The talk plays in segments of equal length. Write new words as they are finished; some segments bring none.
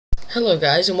Hello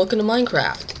guys, and welcome to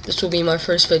Minecraft. This will be my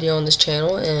first video on this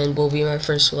channel and will be my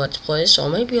first Let's Play, so I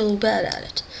might be a little bad at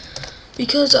it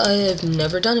because I have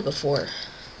never done it before.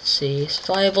 Let's see,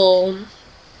 survival.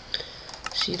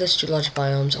 See, let's do large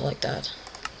biomes. I like that.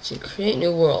 Let's see, create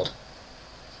new world.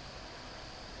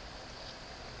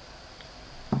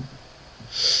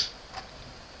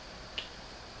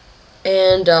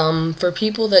 And for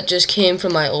people that just came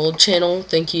from my old channel,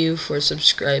 thank you for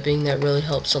subscribing. That really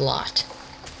helps a lot.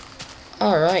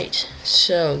 Alright,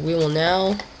 so we will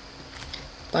now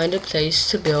find a place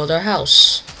to build our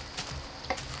house.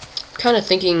 Kind of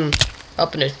thinking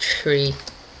up in a tree.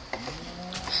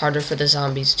 Harder for the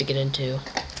zombies to get into.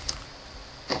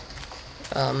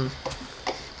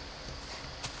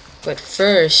 But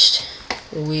first,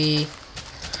 we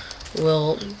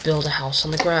will build a house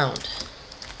on the ground.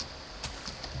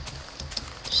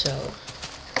 So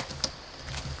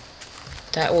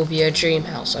that will be our dream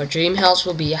house. Our dream house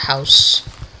will be a house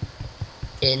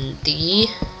in the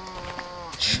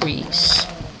trees.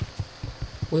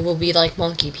 We will be like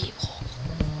monkey people.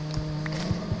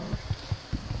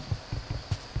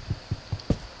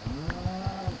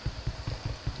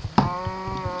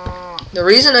 The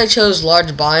reason I chose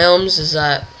large biomes is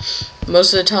that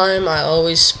most of the time I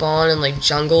always spawn in like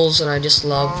jungles, and I just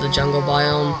love the jungle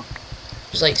biome.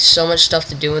 There's like so much stuff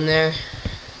to do in there.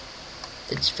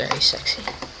 It's very sexy.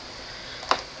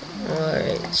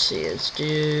 Alright, let's see, let's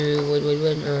do wood.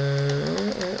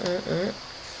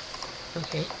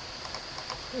 Okay.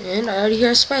 And I already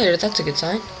hear a spider, that's a good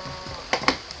sign.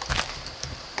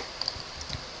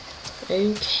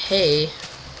 Okay.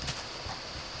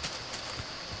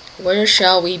 Where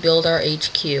shall we build our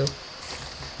HQ?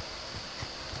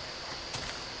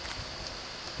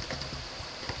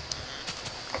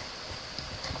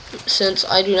 Since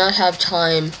I do not have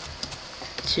time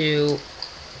to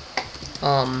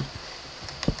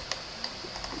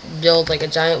build like a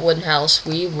giant wooden house,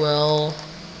 we will,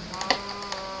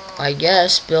 I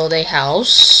guess, build a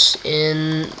house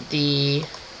in the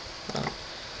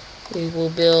we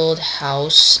will build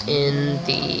house in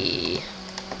the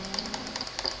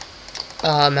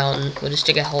mountain. We'll just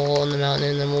dig a hole in the mountain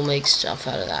and then we'll make stuff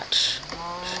out of that.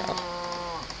 So,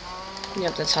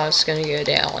 yep, that's how it's gonna go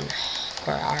down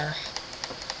for our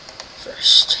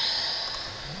first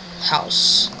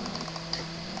house.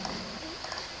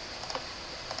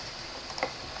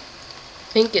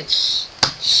 I think it's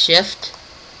shift.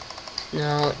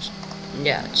 No,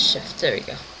 yeah, it's shift. There we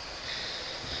go.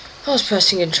 I was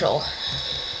pressing control.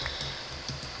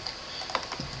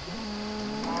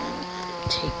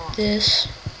 Take this.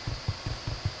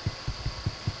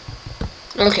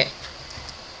 Okay.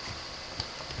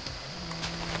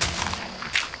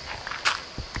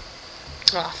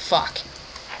 Oh, fuck.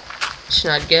 It's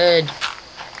not good.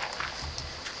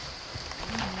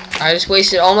 I just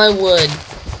wasted all my wood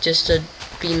just to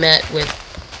be met with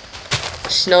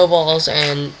snowballs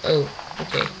and... oh,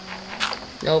 okay.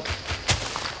 Nope.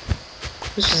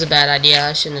 This was a bad idea.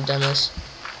 I shouldn't have done this.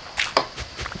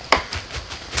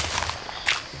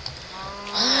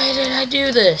 Why did I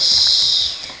do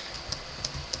this?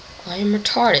 I am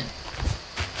retarded.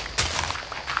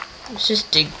 Let's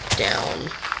just dig down.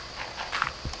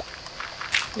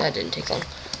 That didn't take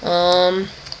long.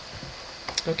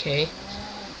 Okay.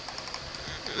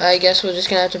 I guess we're just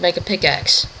gonna have to make a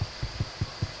pickaxe.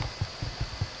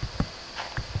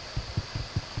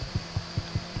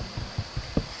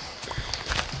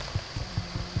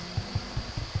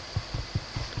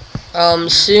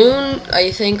 Soon,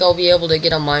 I think I'll be able to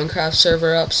get a Minecraft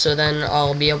server up, so then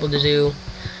I'll be able to do,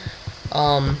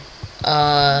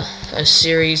 a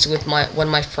series with one of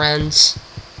my friends.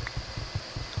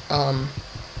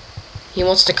 He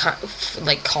wants to call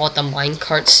it the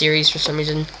Minecart series for some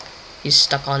reason. He's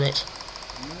stuck on it.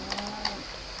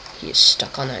 He is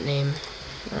stuck on that name.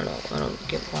 I don't know. I don't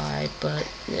get why, but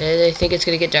I think it's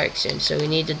gonna get dark soon, so we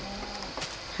need to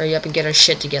hurry up and get our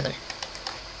shit together.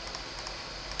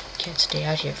 Can't stay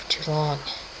out here for too long.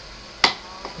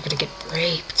 We're gonna get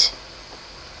raped.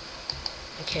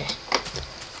 Okay.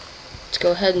 Let's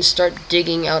go ahead and start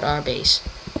digging out our base.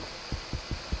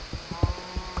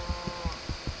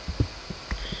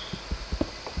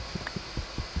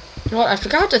 You know what? I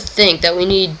forgot to think that we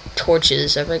need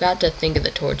torches. I forgot to think of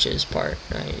the torches part.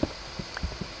 Right.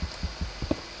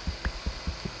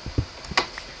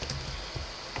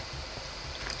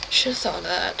 Should have thought of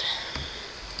that.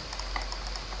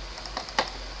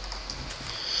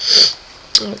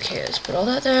 Okay, let's put all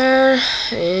that there.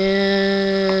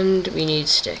 And we need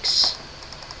sticks.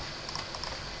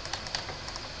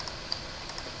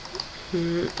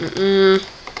 Put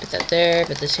that there,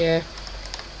 put this here.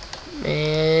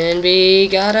 And we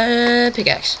got a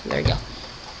pickaxe. There we go.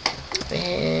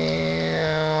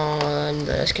 And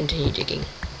let's continue digging.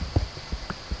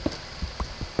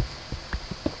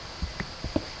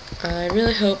 I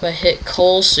really hope I hit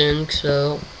coal soon,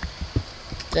 so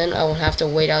then I won't have to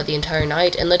wait out the entire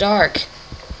night in the dark.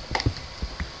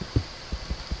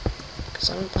 Because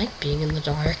I don't like being in the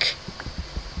dark.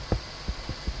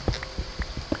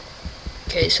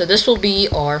 Okay, so this will be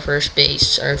our first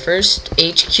base. Our first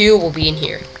HQ will be in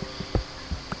here.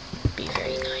 Be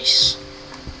very nice.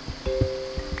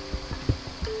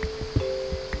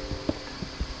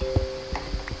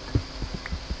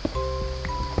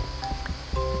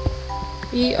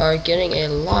 We are getting a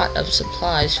lot of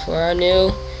supplies for our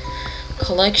new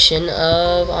collection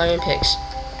of iron picks.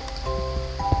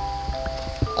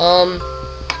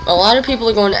 A lot of people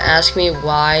are going to ask me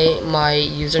why my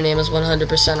username is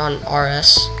 100% on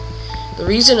RS. The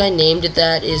reason I named it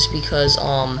that is because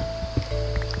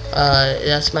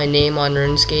that's my name on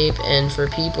RuneScape, and for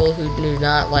people who do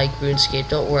not like RuneScape,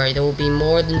 don't worry, there will be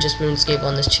more than just RuneScape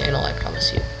on this channel, I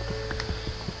promise you.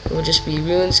 It will just be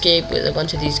RuneScape with a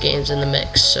bunch of these games in the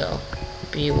mix, so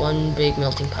be one big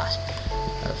melting pot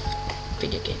of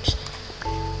video games.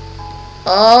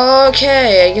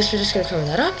 Okay, I guess we're just gonna cover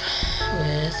that up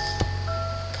with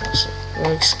cobblestone.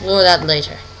 We'll explore that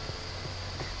later.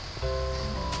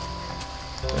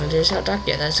 It's not dark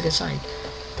yet, that's a good sign.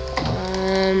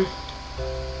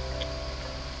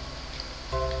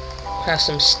 Craft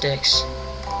some sticks.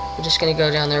 We're just gonna go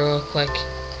down there real quick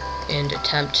and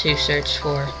attempt to search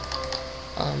for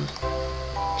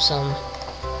some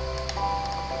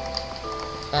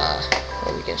what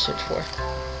are we gonna search for?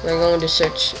 We're going to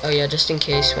search, oh yeah, just in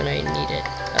case when I need it,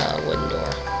 wooden door.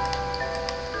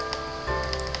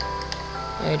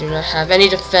 I do not have any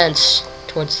defense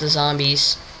towards the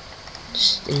zombies,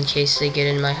 just in case they get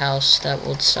in my house. That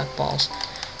will suck balls.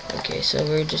 Okay, so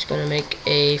we're just gonna make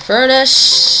a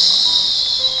furnace.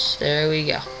 There we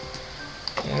go.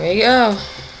 There we go.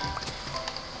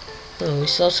 Oh, we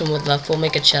still have some wood left. We'll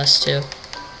make a chest too,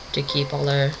 to keep all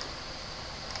our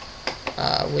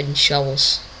wooden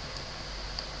shovels.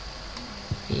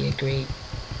 Be a great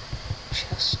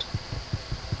chest.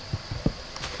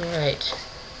 Alright.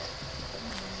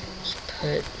 Let's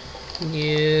put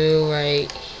you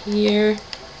right here.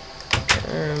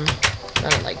 I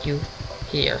don't like you.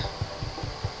 Here.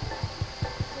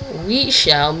 We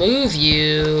shall move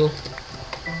you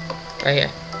right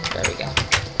here. There we go.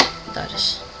 That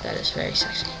is very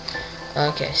sexy.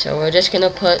 Okay, so we're just gonna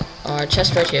put our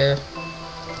chest right here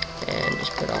and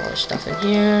just put all our stuff in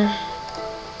here.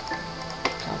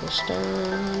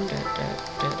 Cobblestone,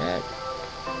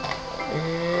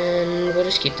 and we'll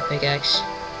just keep the pickaxe.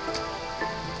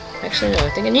 Actually, no, I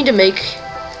think I need to make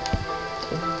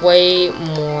way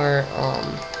more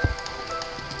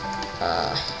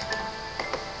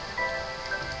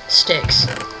sticks.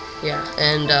 Yeah,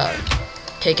 and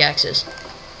pickaxes.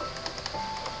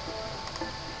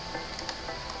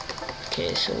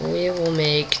 Okay, so we will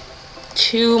make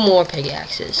 2 more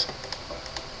pickaxes.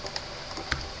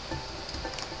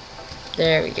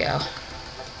 There we go.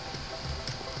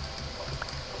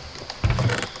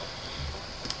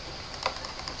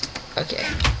 Okay.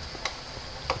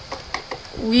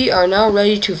 We are now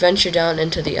ready to venture down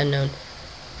into the unknown.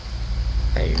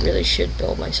 I really should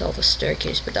build myself a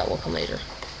staircase, but that will come later.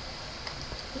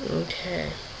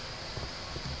 Okay.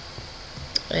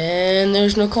 And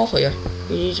there's no coal here.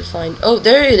 We need to find... Oh,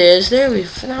 there it is.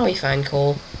 Now we find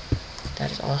coal.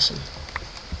 That is awesome.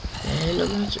 And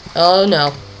I'm not... Oh,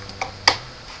 no.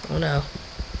 Oh, no.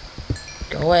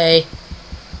 Go away.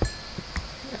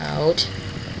 Out.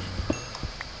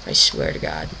 I swear to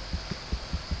God.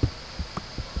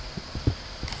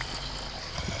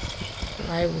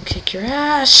 I will kick your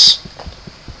ass.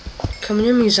 Come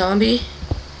near me, zombie.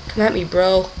 Come at me,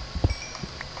 bro.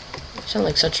 I sound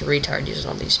like such a retard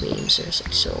using all these memes. They're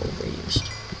like so overused.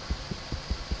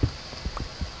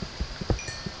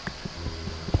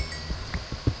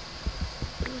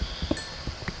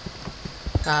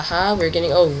 Haha, we're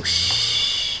getting... Oh,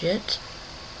 shit.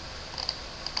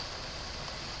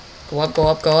 Go up, go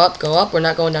up, go up, go up. We're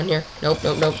not going down here. Nope,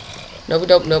 nope, nope. Nope,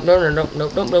 nope, nope, no, no, nope,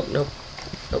 nope, nope, nope, nope.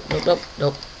 Nope, nope, nope,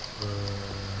 nope.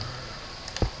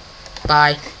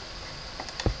 Bye.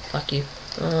 Fuck you.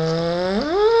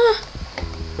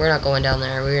 We're not going down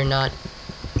there. We're not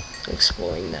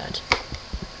exploring that.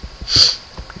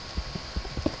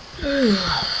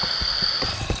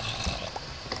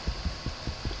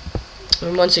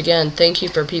 And once again, thank you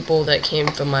for people that came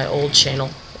from my old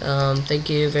channel. Thank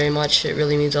you very much. It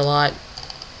really means a lot.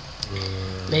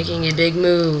 Making a big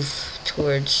move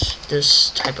towards this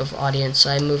type of audience.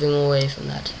 I'm moving away from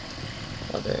that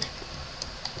other.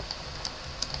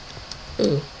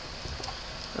 Ooh.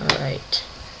 Alright.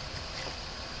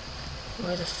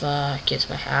 Where the fuck is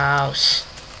my house?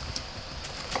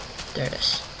 There it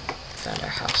is. Found our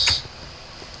house.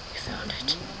 We found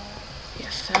it. We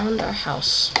have found our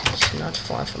house. It's not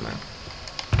far from our...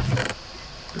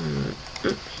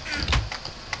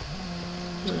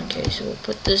 Okay, so we'll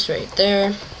put this right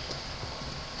there.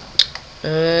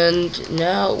 And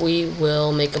now we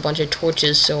will make a bunch of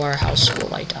torches so our house will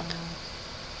light up.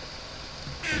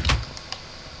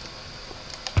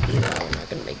 No, we're not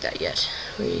gonna make that yet.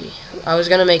 I was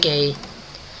gonna make a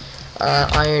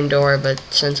iron door, but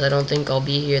since I don't think I'll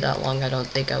be here that long, I don't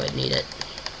think I would need it.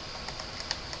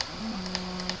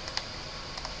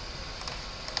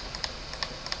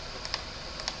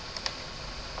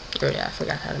 Oh yeah, I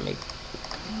forgot how to make...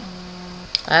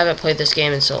 I haven't played this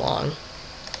game in so long.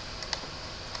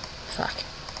 Fuck.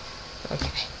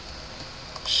 Okay.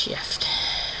 Shift.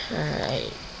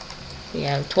 Alright. We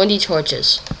have 20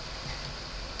 torches.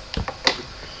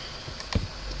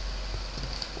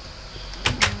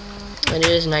 And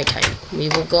it is nighttime. We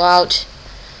will go out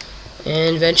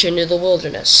and venture into the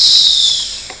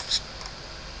wilderness.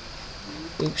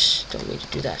 Oops, don't need to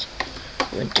do that.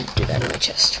 I meant to do that in my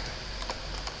chest.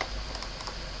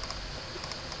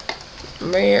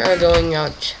 We are going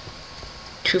out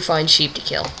to find sheep to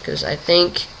kill, because I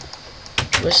think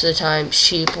most of the time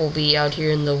sheep will be out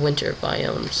here in the winter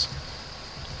biomes.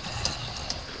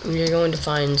 We are going to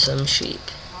find some sheep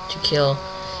to kill.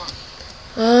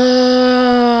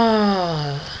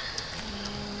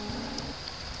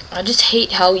 I just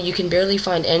hate how you can barely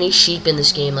find any sheep in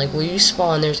this game. Like, where you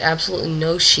spawn, there's absolutely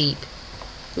no sheep.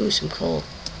 Ooh, some coal.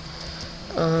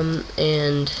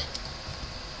 And...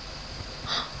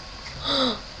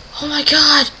 oh my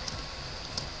god!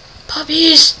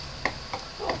 Puppies!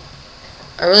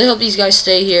 I really hope these guys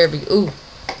stay here. Ooh.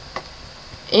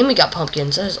 And we got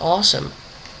pumpkins. That is awesome.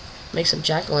 Make some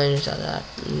jack-o'-lanterns out of that.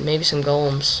 And maybe some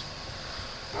golems.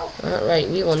 Alright,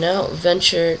 we will now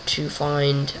venture to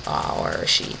find our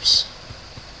sheeps.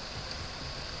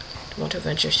 Don't want to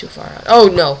venture too far out. Oh,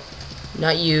 no!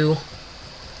 Not you.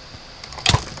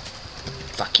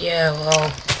 Fuck you,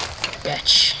 oh,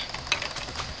 bitch.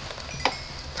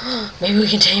 Maybe we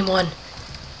can tame one.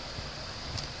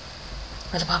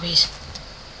 Where are the puppies?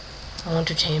 I want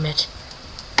to tame it.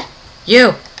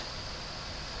 You!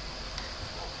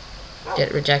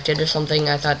 Get rejected or something?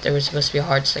 I thought there was supposed to be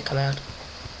hearts that come out.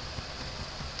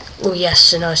 Oh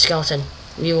yes, another skeleton.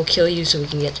 We will kill you so we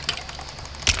can get...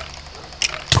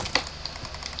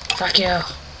 Fuck you.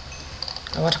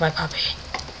 I want my puppy.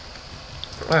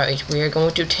 Alright, we are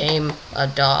going to tame a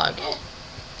dog.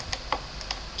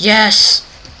 Yes!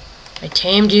 I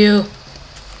tamed you.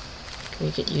 Can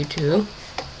we get you too?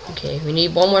 Okay, we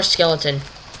need one more skeleton.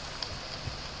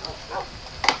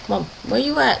 Mom, where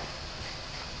you at?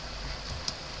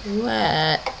 Where you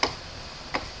at?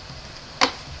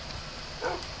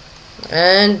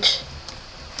 And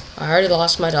I already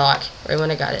lost my dog right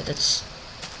when I got it. That's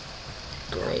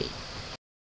great.